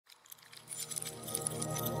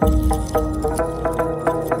I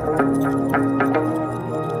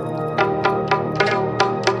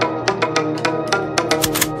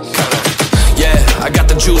got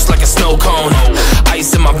the juice like a snow cone.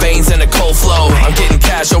 Ice in my veins and a cold flow. I'm getting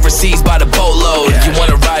cash overseas by the boatload. You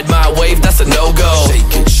wanna ride my wave? That's a no-go.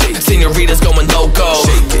 Señoritas going loco.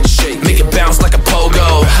 Make it bounce like a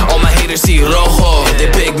pogo. All my haters see rojo. They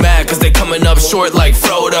big mad cause they coming up short like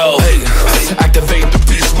Frodo. Activate the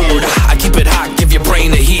beast mode. I keep it hot, give your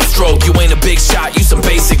brain a heat stroke. You ain't a big shot, you some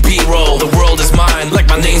basic B-roll. The world is mine like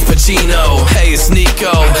my name's Pacino. Hey, it's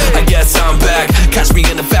Nico, I guess I'm back. Catch me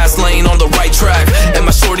in the fast lane on the right track. And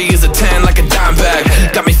my shorty is a 10 like a dime bag.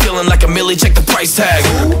 Got me feeling like a millie, check the price tag.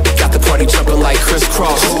 Got the party jumping like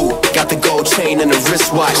crisscross. Got the gold chain and the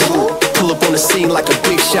wristwatch. Pull up on the scene like a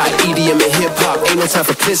big shot. EDM and hip hop, ain't no time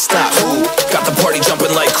for pit stops. Got the party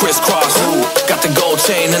jumping like crisscross. Got the gold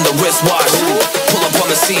chain and the wristwatch. Pull up on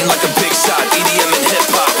the scene like a big shot. EDM and hip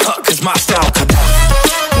hop, cause my style.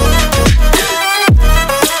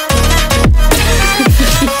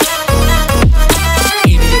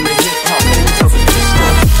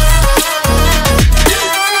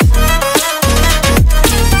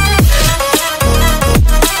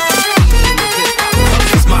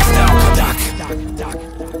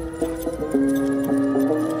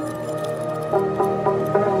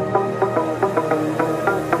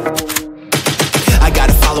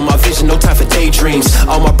 No time for daydreams.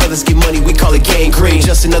 All my brothers get money, we call it gang green.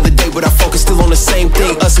 Just another day, but our focus still on the same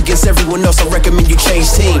thing. Us against everyone else, I recommend you change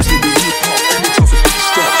teams.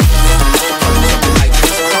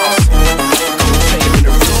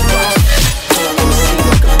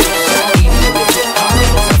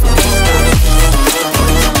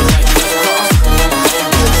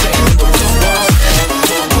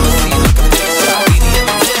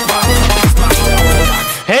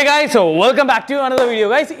 Hey guys, so welcome back to another video.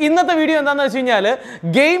 Guys, ഇന്നത്തെ video എന്താണെന്ന് വെച്ച് കഴിഞ്ഞാൽ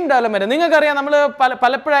game development. നിങ്ങൾക്കറിയാം നമ്മൾ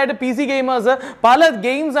പലപ്പോഴായിട്ട് PC gamers പല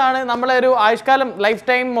games ആണ് നമ്മളെ ഒരു ആയുഷ്കാലം ലൈഫ്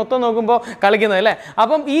ടൈം മൊത്തം നോക്കുമ്പോൾ കളിക്കുന്നത് അല്ലേ.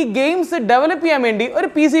 അപ്പം ഈ ഗെയിംസ് ഡെവലപ്പ് ചെയ്യാൻ വേണ്ടി ഒരു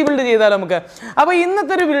PC ബിൽഡ് ചെയ്താൽ നമുക്ക്. അപ്പോൾ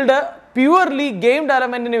ഇന്നത്തെ ഒരു ബിൽഡ് പ്യുവർലി ഗെയിം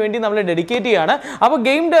ഡെവലപ്മെന്റിന് വേണ്ടി നമ്മൾ ഡെഡിക്കേറ്റ് ചെയ്യാണ്. അപ്പോൾ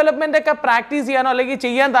ഗെയിം ഡെവലപ്മെന്റ് ഒക്കെ പ്രാക്ടീസ് ചെയ്യാനോ അല്ലെങ്കിൽ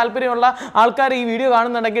ചെയ്യാൻ താല്പര്യമുള്ള ആൾക്കാർ ഈ വീഡിയോ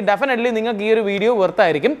കാണുന്നുണ്ടെങ്കിൽ ഡെഫിനറ്റ്ലി നിങ്ങൾക്ക് ഈ ഒരു വീഡിയോ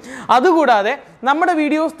വെർത്തായിരിക്കും. അതുകൂടാതെ നമ്മുടെ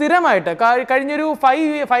വീഡിയോ സ്ഥിരമായിട്ട് കഴിഞ്ഞൊരു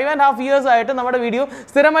 5.5 years ആയിട്ട് നമ്മുടെ വീഡിയോ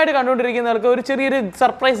സ്ഥിരമായിട്ട് കണ്ടുകൊണ്ടിരിക്കുന്നവർക്ക് ഒരു ചെറിയൊരു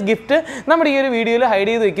സർപ്രൈസ് ഗിഫ്റ്റ് നമ്മുടെ ഈ ഒരു വീഡിയോയിൽ ഹൈഡ്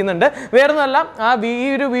ചെയ്ത് വെക്കുന്നുണ്ട്. വേറൊന്നുമല്ല, ഈ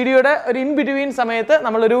ഒരു വീഡിയോയുടെ ഒരു ഇൻ ബിറ്റ്വീൻ സമയത്ത്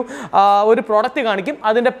നമ്മളൊരു പ്രോഡക്റ്റ് കാണിക്കും.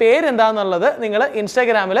 അതിൻ്റെ പേരെന്താണെന്നുള്ളത് നിങ്ങൾ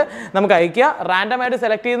ഇൻസ്റ്റാഗ്രാമിൽ നമുക്ക് അയക്കുക. റാൻഡമായിട്ട്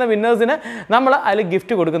സെലക്ട് ചെയ്യുന്ന വിന്നേഴ്സിന് നമ്മൾ അതിൽ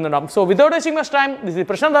gift കൊടുക്കുന്നുണ്ടാവും. So without wasting much time, this is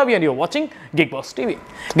Prashant and you are watching geekboz TV.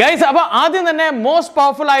 Guys, അപ്പോൾ ആദ്യം തന്നെ മോസ്റ്റ്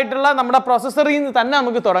പവർഫുൾ ആയിട്ടുള്ള നമ്മുടെ പ്രോസസ്സറിൽ നിന്ന് തന്നെ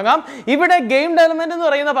നമുക്ക് തുടങ്ങാം. ഇവിടെ ഗെയിം ഡെവലപ്മെന്റ് എന്ന്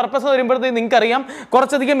പറയുന്ന പർപ്പസ് വരുമ്പോഴത്തേക്ക് നിങ്ങൾക്കറിയാം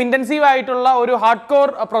കുറച്ചധികം ഇൻറ്റൻസീവ് ആയിട്ടുള്ള ഒരു ഹാർഡ് കോർ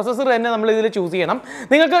പ്രൊസസ്സർ തന്നെ നമ്മൾ ഇതിൽ ചൂസ് ചെയ്യണം.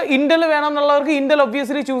 നിങ്ങൾക്ക് ഇന്റൽ വേണം എന്നുള്ളവർക്ക് ഇന്റൽ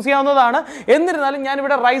ഒബ്വിയസ്ലി ചൂസ് ചെയ്യാവുന്നതാണ്. എന്നിരുന്നാലും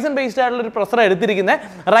ഞാനിവിടെ റൈസൻ ബേസ്ഡ് ആയിട്ടുള്ള ഒരു പ്രൊസസ്സർ എടുത്തിരിക്കുന്നത്.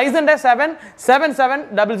 റൈസൻ്റെ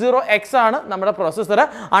 7700X ആണ് നമ്മുടെ പ്രൊസസ്സർ.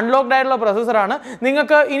 അൺലോക്ക്ഡ് ആയിട്ടുള്ള പ്രൊസസ്സറാണ്.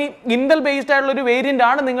 നിങ്ങൾക്ക് ഇനി ഇന്റൽ ബേസ്ഡ് ആയിട്ടുള്ള ഒരു വേരിയന്റ്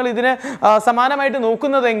ആണ് നിങ്ങൾ ഇതിന് സമാനമായിട്ട്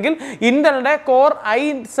നോക്കുന്നതെങ്കിൽ ഇന്റലിന്റെ കോർ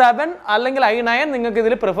i7 അല്ലെങ്കിൽ i9 നിങ്ങൾക്ക്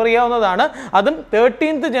ഇതിൽ പ്രിഫർ ചെയ്യാവുന്നതാണ്. അതും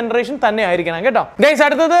 13th ജനറേഷൻ തന്നെ ആയിരിക്കണം കേട്ടോ. ഗൈസ്,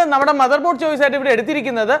 അടുത്തത് നമ്മുടെ മദർ ബോർഡ് ചോയ്സ് ആയിട്ട് ഇവിടെ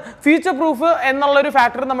എടുത്തിരിക്കുന്നത് ഫ്യൂച്ചർ പ്രൂഫ് എന്നുള്ള ഒരു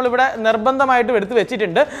ഫാക്ടർ നമ്മളിവിടെ നിർബന്ധമായിട്ടും എടുത്ത്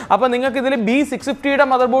വെച്ചിട്ടുണ്ട്. അപ്പോൾ നിങ്ങൾക്ക് ഇതിൽ B650യുടെ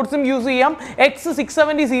മദർ ബോർഡ്സും യൂസ് ചെയ്യാം,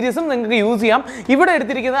 X670 സീരീസും നിങ്ങൾക്ക് യൂസ് ചെയ്യാം. ഇവിടെ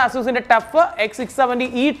എടുത്തിരിക്കുന്നത് അസൂസിന്റെ tough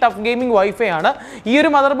X670E tough gaming wifi ആണ്. ഈ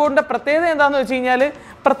ഒരു മദർ ബോർഡിന്റെ പ്രത്യേകത എന്താണെന്ന് വെച്ച് കഴിഞ്ഞാൽ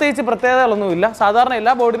പ്രത്യേകിച്ച് പ്രത്യേകതകളൊന്നുമില്ല. സാധാരണ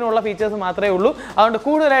എല്ലാ ബോർഡിനും ഉള്ള ഫീച്ചേഴ്സ് മാത്രമേ ഉള്ളൂ. അതുകൊണ്ട്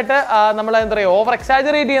കൂടുതലായിട്ട് നമ്മൾ എന്താ പറയുക ഓവർ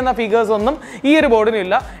എക്സാജറേറ്റ് ചെയ്യുന്ന ഫീച്ചേഴ്സ് ഒന്നും ഈ ഒരു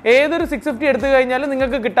ബോർഡിനില്ല. ഏതൊരു 650 എടുത്തു കഴിഞ്ഞാലും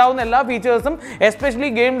നിങ്ങൾക്ക് കിട്ടാവുന്ന എല്ലാ ഫീച്ചേഴ്സും, എസ്പെഷ്യലി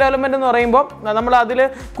ഗെയിം ഡെവലപ്മെന്റ് എന്ന് പറയുമ്പോൾ നമ്മൾ അതിൽ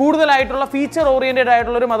കൂടുതലായിട്ടുള്ള ഫീച്ചർ ഓറിയന്റഡ്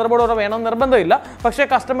ആയിട്ടുള്ള ഒരു മദർ ബോർഡ് വേണമെന്ന് നിർബന്ധമില്ല. പക്ഷേ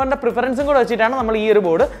കസ്റ്റമറിന്റെ പ്രിഫറൻസും കൂടെ വെച്ചിട്ടാണ് നമ്മൾ ഈ ഒരു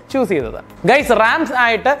ബോർഡ് ചൂസ് ചെയ്തത്. ഗൈസ്, റാംസ്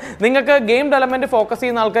ആയിട്ട് നിങ്ങൾക്ക് ഗെയിം ഡെവലപ്മെന്റ് ഫോക്കസ്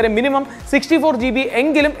ചെയ്യുന്ന ആൾക്കാർ മിനിമം 64 GB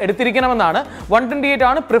എങ്കിലും എടുത്തിരിക്കണമെന്നാണ്. 128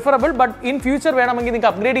 ആണ് പ്രിഫറബിൾ. ബട്ട് ഇൻ ഫ്യൂച്ചർ വേണമെങ്കിൽ നിങ്ങൾക്ക്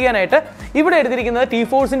അപ്ഗ്രേഡ് ചെയ്യാനായിട്ട് ഇവിടെ എടുത്തിരിക്കുന്നത്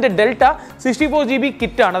T-Forceന്റെ ഡെൽറ്റ 64 GB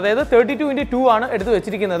കിറ്റ് ആണ്. അതായത് 32x2 ആണ് എടുത്ത്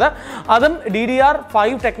വെച്ചിരിക്കുന്നത്. അതും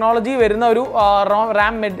DDR5 ടെക്നോളജി വരുന്ന ഒരു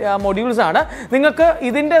റാം മൊഡ്യൂൾസ് ആണ്. നിങ്ങൾക്ക്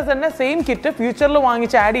ഇതിൻ്റെ തന്നെ സെയിം കിറ്റ് ഫ്യൂച്ചറിൽ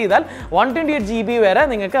വാങ്ങിച്ച് ആഡ് ചെയ്താൽ 128 GB വരെ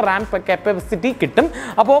നിങ്ങൾക്ക് റാം കപ്പാസിറ്റി കിട്ടും.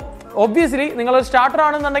 അപ്പോൾ ഒബ്വിയസ്ലി നിങ്ങളൊരു സ്റ്റാർട്ടർ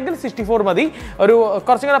ആണെന്നുണ്ടെങ്കിൽ 64 മതി. ഒരു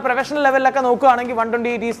കുറച്ചും കൂടെ പ്രൊഫഷണൽ ലെവലിലൊക്കെ നോക്കുകയാണെങ്കിൽ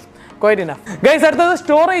 128 ഈസ് quite enough. Guys, അടുത്തത്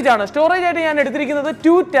സ്റ്റോറേജ് ആണ്. സ്റ്റോറേജ് ആയിട്ട് ഞാൻ എടുത്തിരിക്കുന്നത്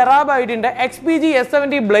 2 TB XPG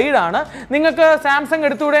S70 ബ്ലേഡ് ആണ്. നിങ്ങൾക്ക് സാംസങ്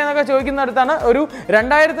എടുത്തുകൂടെ എന്നൊക്കെ ചോദിക്കുന്നിടത്താണ് ഒരു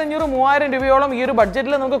 2500-3000 രൂപയോളം ഈ ഒരു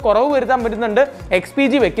ബഡ്ജറ്റിൽ നമുക്ക് കുറവ് വരുത്താൻ പറ്റുന്നുണ്ട്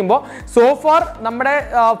XPG വെക്കുമ്പോൾ. സോ ഫാർ നമ്മുടെ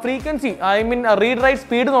ഫ്രീക്വൻസി റീഡ് റൈറ്റ്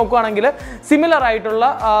സ്പീഡ് നോക്കുകയാണെങ്കിൽ സിമിലർ ആയിട്ടുള്ള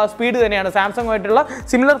സ്പീഡ് തന്നെയാണ്, സാംസങ്ങുമായിട്ടുള്ള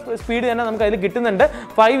സിമിലർ സ്പീഡ് തന്നെ നമുക്ക് അതിൽ കിട്ടുന്നുണ്ട്.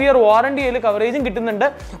 5 year വാറണ്ടി അതിൽ കവറേജും കിട്ടുന്നുണ്ട്.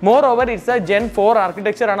 More over it's A Gen 4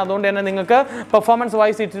 architecture ആണ്. അതുകൊണ്ട് തന്നെ നിങ്ങൾക്ക് performance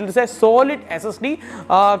wise it's A solid SSD.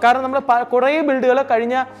 കാരണം നമ്മൾ കുറേ ബിൽഡുകൾ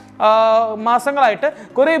കഴിഞ്ഞ മാസങ്ങളായിട്ട്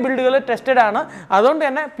കുറേ ബിൽഡുകൾ ടെസ്റ്റഡ് ആണ്. അതുകൊണ്ട്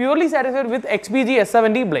തന്നെ purely satisfied with XPG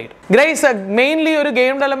S70 blade. Grace mainly ഒരു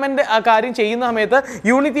ഗെയിം ഡെവലപ്മെന്റ് കാര്യം ചെയ്യുന്ന സമയത്ത്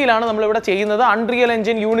യൂണിറ്റിയിലാണ് നമ്മളിവിടെ ചെയ്യുന്നത്. അൺറിയൽ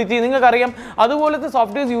എഞ്ചിൻ, യൂണിറ്റി നിങ്ങൾക്കറിയാം. അതുപോലത്തെ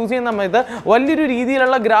സോഫ്റ്റ്വെയർസ് യൂസ് ചെയ്യുന്ന സമയത്ത് വലിയൊരു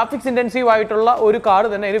രീതിയിലുള്ള ഗ്രാഫിക്സ് ഇൻറ്റൻസീവ് ആയിട്ടുള്ള ഒരു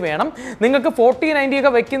കാർഡ് തന്നെ ഇത് വേണം. നിങ്ങൾക്ക് 4090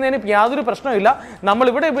 ഒക്കെ വെക്കുന്നതിന് യാതൊരു പ്രശ്നമില്ല.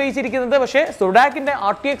 നമ്മളിവിടെ ഉപയോഗിച്ചിരിക്കുന്നത് പക്ഷേ സുഡാക്കിൻ്റെ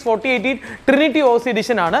RTX 4080 ട്രിനിറ്റി OC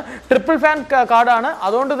എഡിഷൻ ആണ്. ട്രിപ്പിൾ ഫാൻ കാർഡാണ്.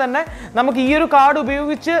 അതുകൊണ്ട് തന്നെ നമുക്ക് ഈ ഒരു കാർഡ്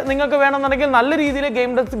ഉപയോഗിച്ച് നിങ്ങൾക്ക് വേണമെന്നുണ്ടെങ്കിൽ നല്ല രീതിയിൽ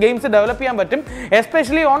ഗെയിംസ് ഡെവലപ്പ് ചെയ്യാൻ പറ്റും,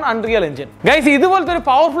 especially on unreal engine. Guys, ഇതുപോലത്തെ ഒരു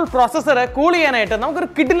പവർഫുൾ പ്രോസസ്സർ കൂൾ ചെയ്യാനായിട്ട് നമുക്കൊരു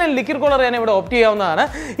കിഡിലൻ ലിക്വിഡ് കൂളർ തന്നെ ഇവിടെ ഓപ്റ്റ് ചെയ്യാവുന്നതാണ്.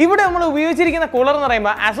 ഇവിടെ നമ്മൾ ഉപയോഗിച്ചിരിക്കുന്ന കൂളർ എന്ന്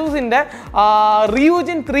പറയുമ്പോൾ ASUSന്റെ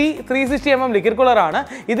റിയൂജിൻ 360mm ലിക്വിഡ് കൂളർ ആണ്.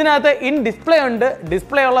 ഇതിനകത്ത് ഇൻ ഡിസ്പ്ലേ ഉണ്ട്.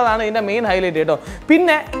 ഡിസ്പ്ലേ ഉള്ളതാണ് ഇതിൻ്റെ മെയിൻ ഹൈലൈറ്റ് കേട്ടോ.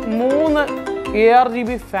 പിന്നെ 3 ARGB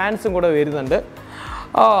ഫാൻസും കൂടെ വരുന്നുണ്ട്.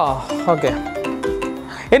 ഓക്കെ,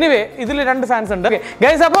 എനിവേ ഇതിൽ 2 ഫാൻസ് ഉണ്ട്.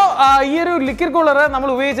 ഗൈസ്, അപ്പോൾ ഈ ഒരു ലിക്വിഡ് കൂളർ നമ്മൾ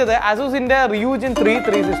ഉപയോഗിച്ചത് ASUSന്റെ റിയൂജിൻ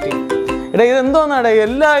 360. എടാ, ഇതെന്തോന്നാണ്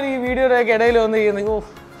എല്ലാവരും ഈ വീഡിയോയുടെയൊക്കെ ഇടയിൽ വന്ന് ചെയ്യുന്നത്?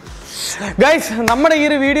 ഗൈസ്, നമ്മുടെ ഈ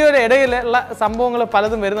ഒരു വീഡിയോയുടെ ഇടയിലുള്ള സംഭവങ്ങൾ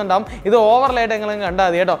പലതും വരുന്നുണ്ടാവും. ഇത് ഓവർലായിട്ട് എങ്ങനെ കണ്ടാൽ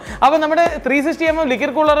മതി കേട്ടോ. അപ്പോൾ നമ്മുടെ 360mm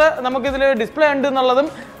ലിക്വിഡ് കൂളർ നമുക്കിതിൽ ഡിസ്പ്ലേ ഉണ്ട് എന്നുള്ളതും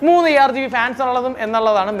 3 ARGB ഫാൻസ് ഉള്ളതും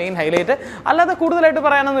എന്നുള്ളതാണ് മെയിൻ ഹൈലൈറ്റ്. അല്ലാതെ കൂടുതലായിട്ട്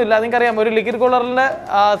പറയാനൊന്നുമില്ല. നിങ്ങൾക്കറിയാം, ഒരു ലിക്വിഡ് കൂളറിൽ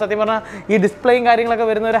സത്യം പറഞ്ഞാൽ ഈ ഡിസ്പ്ലേയും കാര്യങ്ങളൊക്കെ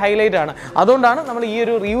വരുന്ന ഒരു ഹൈലൈറ്റ് ആണ്. അതുകൊണ്ടാണ് നമ്മൾ ഈ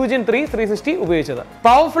ഒരു റിയൂജിൻ 360 ഉപയോഗിച്ചത്.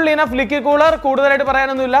 പവർഫുൾ ഇനഫ് ലിക്വിഡ് കൂളർ, കൂടുതലായിട്ട്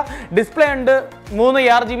പറയാനൊന്നുമില്ല. ഡിസ്പ്ലേ ഉണ്ട്, 3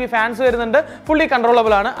 ARGB ഫാൻസ് വരുന്നുണ്ട്, ഫുള്ളി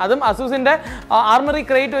കൺട്രോളബിൾ ആണ്. അതും ASUSന്റെ ആർമറി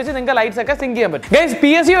ക്രേറ്റ് വെച്ച് നിങ്ങൾക്ക് ലൈറ്റ്സ് ഒക്കെ സിങ്ക് ചെയ്യാൻ പറ്റും. ഗൈസ്,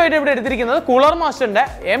 PSU ആയിട്ട് ഇവിടെ എടുത്തിരിക്കുന്നത് cooler മാസ്റ്ററിന്റെ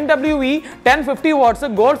MWE 1050 watts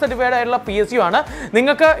gold certified ആയിട്ടുള്ള PSU ആണ്.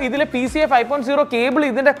 നിങ്ങൾക്ക് ഇതിൽ PCA 5.0 കേബിൾ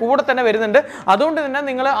ഇതിന്റെ കൂടെ തന്നെ വരുന്നുണ്ട്. അതുകൊണ്ട് തന്നെ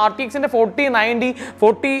നിങ്ങൾ RTXന്റെ 4090,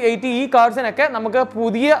 4080 ഈ കാർഡ്സിനൊക്കെ നമുക്ക്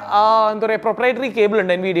പുതിയ എന്താ പറയുക പ്രൊപ്രൈറ്ററി കേബിൾ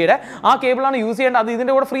ഉണ്ട് NVIDIയുടെ. ആ കേബിളാണ് യൂസ് ചെയ്യേണ്ടത്. അത്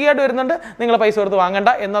ഇതിന്റെ കൂടെ ഫ്രീ ആയിട്ട് വരുന്നുണ്ട്. നിങ്ങൾ പൈസ കൊടുത്ത് വാങ്ങേണ്ട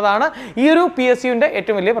എന്നതാണ് ഈ ഒരു PSUന്റെ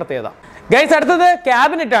ഏറ്റവും വലിയ പ്രത്യേകത. ഗൈസ്, അടുത്തത്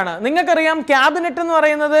ക്യാബിനറ്റ് ആണ്. നിങ്ങൾക്കറിയാം, ക്യാബിനറ്റ് എന്ന്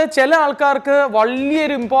പറയുന്നത് ചില ആൾക്കാർക്ക്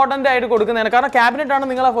വലിയൊരു ഇമ്പോർട്ടൻ്റ് ആയിട്ട് കൊടുക്കുന്നതാണ്. കാരണം ക്യാബിനറ്റ് ആണ്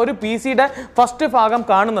നിങ്ങൾ ഒരു PCയുടെ ഫസ്റ്റ് ഭാഗം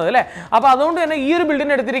കാണുന്നത് അല്ലേ. അപ്പോൾ അതുകൊണ്ട് തന്നെ ഈ ഒരു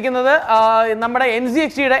ബിൽഡിന് എടുത്തിരിക്കുന്നത് നമ്മുടെ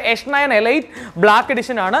NZXTയുടെ S9 Elite ബ്ലാക്ക്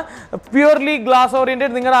എഡിഷൻ ആണ്. Purely glass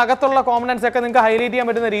oriented. നിങ്ങളുടെ അകത്തുള്ള കോമ്പണൻസ് ഒക്കെ നിങ്ങൾക്ക് ഹൈലൈറ്റ് ചെയ്യാൻ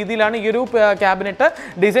പറ്റുന്ന രീതിയിലാണ് ഈ ഒരു ക്യാബിനറ്റ്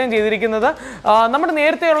ഡിസൈൻ ചെയ്തിരിക്കുന്നത്. നമ്മുടെ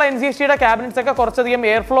നേരത്തെയുള്ള NZXTയുടെ ക്യാബിനറ്റ്സ് ഒക്കെ കുറച്ചധികം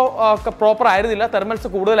എയർ ഫ്ലോ ഒക്കെ പ്രോപ്പർ ആയിരുന്നില്ല, തെർമൽസ്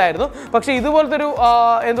കൂടുതലായിരുന്നു. പക്ഷേ ഇതുപോലത്തെ ഒരു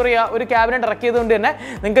എന്താ പറയുക ഒരു ക്യാബിനറ്റ് ഇറക്കിയത് കൊണ്ട് തന്നെ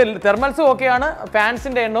നിങ്ങൾക്ക് തെർമൽസും ഓക്കെയാണ്,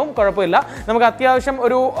 ഫാൻസിൻ്റെ എണ്ണവും കുഴപ്പമില്ല. നമുക്ക് അത്യാവശ്യം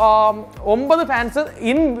ഒരു 9 ഫാൻസ്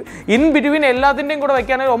ഇൻ ബിറ്റ്വീൻ എല്ലാത്തിൻ്റെയും കൂടെ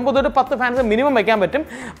വയ്ക്കാണെങ്കിൽ 9 തൊട്ട് 10 ഫാൻസ് മിനിമം വയ്ക്കാൻ പറ്റും.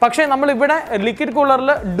 പക്ഷേ നമ്മളിവിടെ ലിക്വിഡ്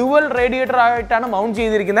കൂളറിൽ ഡുവൽ റേഡിയേറ്റർ ആയിട്ടാണ് മൗണ്ട്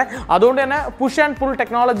ചെയ്തിരിക്കുന്നത്. അതുകൊണ്ട് തന്നെ പുഷ് ആൻഡ് പുൾ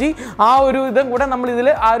ടെക്നോളജി ആ ഒരു ഇതും കൂടെ നമ്മൾ ഇതിൽ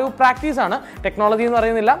ആ ഒരു പ്രാക്ടീസാണ്. ടെക്നോളജി എന്ന്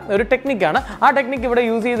പറയുന്നില്ല, ഒരു ടെക്നിക്കാണ്. ആ ടെക്നിക്ക് ഇവിടെ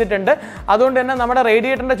യൂസ് ചെയ്തിട്ടുണ്ട്. അതുകൊണ്ട് തന്നെ നമ്മുടെ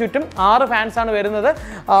റേഡിയേറ്ററിൻ്റെ ചുറ്റും 6 ഫാൻസാണ് വരുന്നത്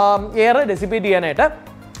എയർ ഡെസിപ്പേറ്റ് ചെയ്യാനായിട്ട്.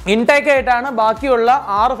 ഇൻടേക്ക് ആയിട്ടാണ് ബാക്കിയുള്ള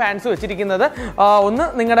 6 ഫാൻസ് വെച്ചിരിക്കുന്നത്. ഒന്ന്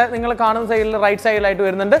നിങ്ങൾ കാണുന്ന സൈഡിൽ റൈറ്റ് സൈഡിലായിട്ട്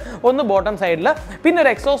വരുന്നുണ്ട്, ഒന്ന് ബോട്ടം സൈഡിൽ. പിന്നെ ഒരു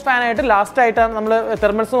എക്സോസ് ഫാനായിട്ട് ലാസ്റ്റായിട്ടാണ് നമ്മൾ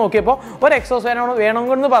തെർമൽസ് നോക്കിയപ്പോൾ ഒരു എക്സോസ് ഫാൻ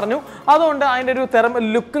വേണമെന്ന് പറഞ്ഞു. അതുകൊണ്ട് അതിൻ്റെ ഒരു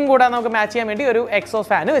ലുക്കും കൂടെ നമുക്ക് മാച്ച് ചെയ്യാൻ വേണ്ടി ഒരു എക്സോസ്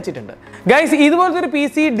ഫാൻ വെച്ചിട്ടുണ്ട്. ഗൈസ്, ഇതുപോലത്തെ ഒരു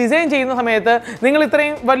PC ഡിസൈൻ ചെയ്യുന്ന സമയത്ത് നിങ്ങൾ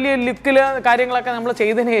ഇത്രയും വലിയ ലുക്കിൽ കാര്യങ്ങളൊക്കെ നമ്മൾ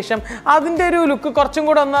ചെയ്തതിന് ശേഷം അതിൻ്റെ ഒരു ലുക്ക് കുറച്ചും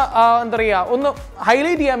കൂടെ ഒന്ന് എന്താ പറയുക ഒന്ന്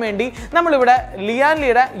ഹൈലൈറ്റ് ചെയ്യാൻ വേണ്ടി നമ്മളിവിടെ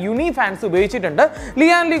ലിയാൻലിയുടെ യുണി ഫാൻസ് ഉപയോഗിച്ചിട്ടുണ്ട്.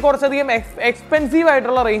 ലിയാൻലി കുറച്ചധികം എക്സ്പെൻസീവ്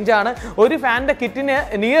ആയിട്ടുള്ള റേഞ്ചാണ്. ഒരു ഫാനിൻ്റെ കിറ്റിന്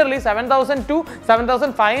നിയർലി 7,000 to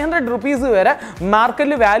 7,500 റുപ്പീസ് വരെ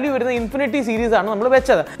മാർക്കറ്റിൽ വാല്യൂ വരുന്ന ഇൻഫിനിറ്റി സീരീസ് ആണ് നമ്മൾ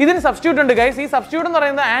വെച്ചത്. ഇതിന് സബ്സ്റ്റിറ്റ്യൂട്ട് ഉണ്ട് ഗൈസ്. ഈ സബ്സ്റ്റിറ്റ്യൂട്ട് എന്ന്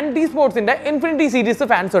പറയുന്നത് ആൻറ്റി സ്പോർട്സിൻ്റെ ഇൻഫിനിറ്റി സീരീസ്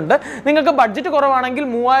ഫാൻസ് ഉണ്ട്. നിങ്ങൾക്ക് ബഡ്ജറ്റ് കുറവാണെങ്കിൽ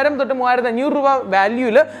 3000 തൊട്ട് 3500 രൂപ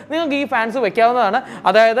വാല്യൂവിൽ നിങ്ങൾക്ക് ഈ ഫാൻസ് വെക്കാവുന്നതാണ്.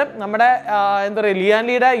 അതായത് നമ്മുടെ എന്താ പറയുക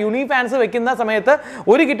ലിയാൻലിയുടെ യുണി ഫാൻസ് വെക്കുന്ന സമയത്ത്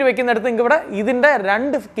ഒരു കിറ്റ് വെക്കുന്നിടത്ത് നിങ്ങൾക്ക് ഇവിടെ ഇതിൻ്റെ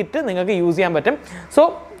 2 കിറ്റ് നിങ്ങൾക്ക് യൂസ് ചെയ്യാൻ പറ്റും. So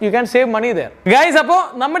you can save money there. Guys, അപ്പോൾ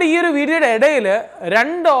നമ്മുടെ ഈ ഒരു വീഡിയോയുടെ ഇടയിൽ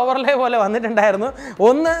 2 ഓവർലേ പോലെ വന്നിട്ടുണ്ടായിരുന്നു.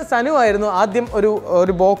 ഒന്ന് സനു ആയിരുന്നു ആദ്യം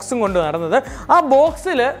ഒരു ബോക്സും കൊണ്ട് നടന്നത്. ആ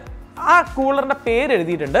ബോക്സിൽ ആ കൂളറിൻ്റെ പേര്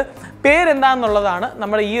എഴുതിയിട്ടുണ്ട്. പേരെന്താണെന്നുള്ളതാണ്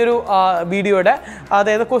നമ്മുടെ ഈ ഒരു വീഡിയോയുടെ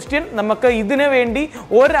അതായത് ക്വസ്റ്റ്യൻ. നമുക്ക് ഇതിനു വേണ്ടി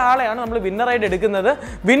ഒരാളെയാണ് നമ്മൾ വിന്നറായിട്ട് എടുക്കുന്നത്.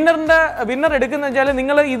 വിന്നർ എടുക്കുന്നത് വെച്ചാൽ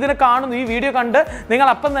നിങ്ങൾ ഇതിനെ കാണുന്നു, ഈ വീഡിയോ കണ്ട് നിങ്ങൾ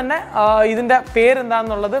അപ്പം തന്നെ ഇതിൻ്റെ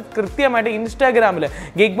പേരെന്താണെന്നുള്ളത് കൃത്യമായിട്ട് ഇൻസ്റ്റാഗ്രാമിൽ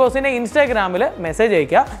ഗിഗ് ബോസിൻ്റെ ഇൻസ്റ്റാഗ്രാമിൽ മെസ്സേജ്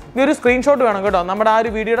അയക്കുക. ഈ ഒരു സ്ക്രീൻഷോട്ട് വേണം കേട്ടോ. നമ്മുടെ ആ ഒരു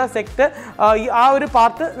വീഡിയോയുടെ സെക്റ്റ് ആ ഒരു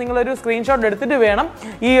പാർട്ട് നിങ്ങളൊരു സ്ക്രീൻഷോട്ട് എടുത്തിട്ട് വേണം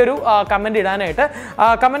ഈ ഒരു കമൻറ്റ് ഇടാനായിട്ട്.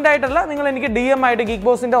 കമൻ്റ് ആയിട്ടല്ല, നിങ്ങൾ എനിക്ക് DM ആയിട്ട് ഗിഗ്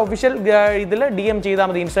ബോസിൻ്റെ ഒഫീഷ്യൽ ഇതിൽ DM ചെയ്താൽ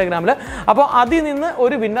മതി ഇൻസ്റ്റാഗ്രാമിൽ. അപ്പോൾ അതിൽ നിന്ന്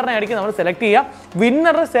ഒരു വിന്നറിനെ ആയിരിക്കും നമ്മൾ സെലക്ട് ചെയ്യുക.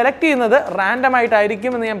 വിന്നർ സെലക്ട് ചെയ്യുന്നത് റാൻഡം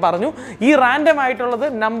ആയിട്ടായിരിക്കും എന്ന് ഞാൻ പറഞ്ഞു. ഈ റാൻഡം ആയിട്ടുള്ളത്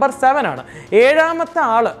നമ്പർ 7 ആണ്. 7ാമത്തെ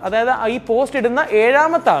ആള്, അതായത് ഈ പോസ്റ്റ് ഇടുന്ന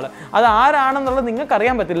 7ാമത്തെ ആള് അത് ആരാണെന്നുള്ളത് നിങ്ങൾക്ക്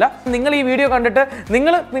അറിയാൻ പറ്റില്ല. നിങ്ങൾ ഈ വീഡിയോ കണ്ടിട്ട്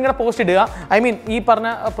നിങ്ങളുടെ പോസ്റ്റ് ഇടുക. ഈ പറഞ്ഞ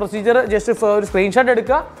പ്രൊസീജിയർ ജസ്റ്റ് ഒരു സ്ക്രീൻഷോട്ട്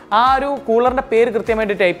എടുക്കുക, ആ ഒരു കൂളറിൻ്റെ പേര്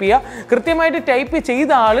കൃത്യമായിട്ട് ടൈപ്പ് ചെയ്യുക. കൃത്യമായിട്ട് ടൈപ്പ്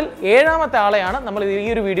ചെയ്ത ആളിൽ 7ാമത്തെ ആളെയാണ് നമ്മൾ ഈ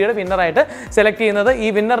ഒരു വീഡിയോയുടെ വിന്നറായിട്ട് സെലക്ട് ചെയ്യുന്നത്. ഈ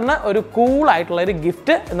വിന്നറിന് ഒരു കൂളായിട്ടുള്ള ഒരു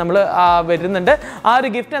ഗിഫ്റ്റ് നമ്മൾ വരുന്നുണ്ട്. ആ ഒരു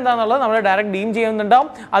ഗിഫ്റ്റ് എന്താണെന്നുള്ളത് നമ്മൾ ഡയറക്റ്റ് ഡീം ചെയ്യുന്നുണ്ടാവും.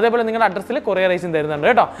 അതേപോലെ നിങ്ങളുടെ അഡ്രസ്സിൽ കൊറിയർ അയച്ചും തരുന്നുണ്ട്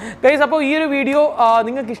കേട്ടോ ഗൈസ്. അപ്പോൾ ഈ ഒരു വീഡിയോ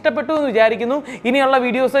നിങ്ങൾക്ക് ഇഷ്ടപ്പെട്ടു എന്ന് വിചാരിക്കുന്നു. ഇനിയുള്ള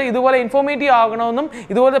വീഡിയോസ് ഇതുപോലെ ഇൻഫോർമേറ്റീവ് ആകണമെന്നും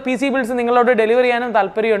ഇതുപോലത്തെ PC ബിൽസ് നിങ്ങളോട് ഡെലിവറി ചെയ്യാനും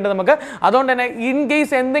താല്പര്യമുണ്ട് നമുക്ക്. അതുകൊണ്ട് തന്നെ ഇൻ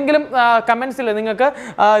കേസ് എന്തെങ്കിലും കമൻസിൽ നിങ്ങൾക്ക്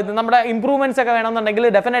നമ്മുടെ ഇമ്പ്രൂവ്മെൻറ്റ്സ് ഒക്കെ വേണമെന്നുണ്ടെങ്കിൽ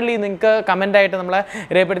ഡെഫിനറ്റ്ലി നിങ്ങൾക്ക് കമൻ്റായിട്ട് നമ്മളെ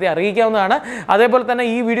രേഖപ്പെടുത്തി അറിയിക്കാവുന്നതാണ്. അതേപോലെ തന്നെ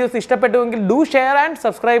ഈ വീഡിയോസ് ഇഷ്ടപ്പെട്ടുവെങ്കിൽ do share and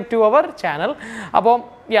subscribe to our channel. അപ്പോൾ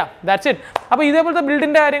ദാറ്റ്സ് ഇറ്റ്. അപ്പോൾ ഇതേപോലത്തെ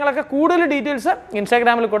ബിൽഡിൻ്റെ കാര്യങ്ങളൊക്കെ കൂടുതൽ ഡീറ്റെയിൽസ്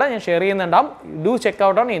ഇൻസ്റ്റാഗ്രാമിൽ കൂടെ ഞാൻ ഷെയർ ചെയ്യുന്നുണ്ടാവും. Do check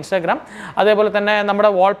out on Instagram. അതേപോലെ തന്നെ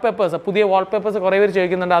നമ്മുടെ വാൾപേപ്പേഴ്സ്, പുതിയ വാൾപേപ്പേഴ്സ് കുറേ പേര്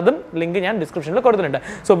ചോദിക്കുന്നുണ്ട്, അതും ലിങ്ക് ഞാൻ ഡിസ്ക്രിപ്ഷനിൽ കൊടുത്തിട്ടുണ്ട്.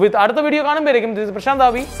 സോ അടുത്ത വീഡിയോ കാണുമ്പോഴേക്കും ദിസ് പ്രശാന്ത്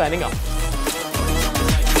ആവി സൈനിങ് ഔട്ട്.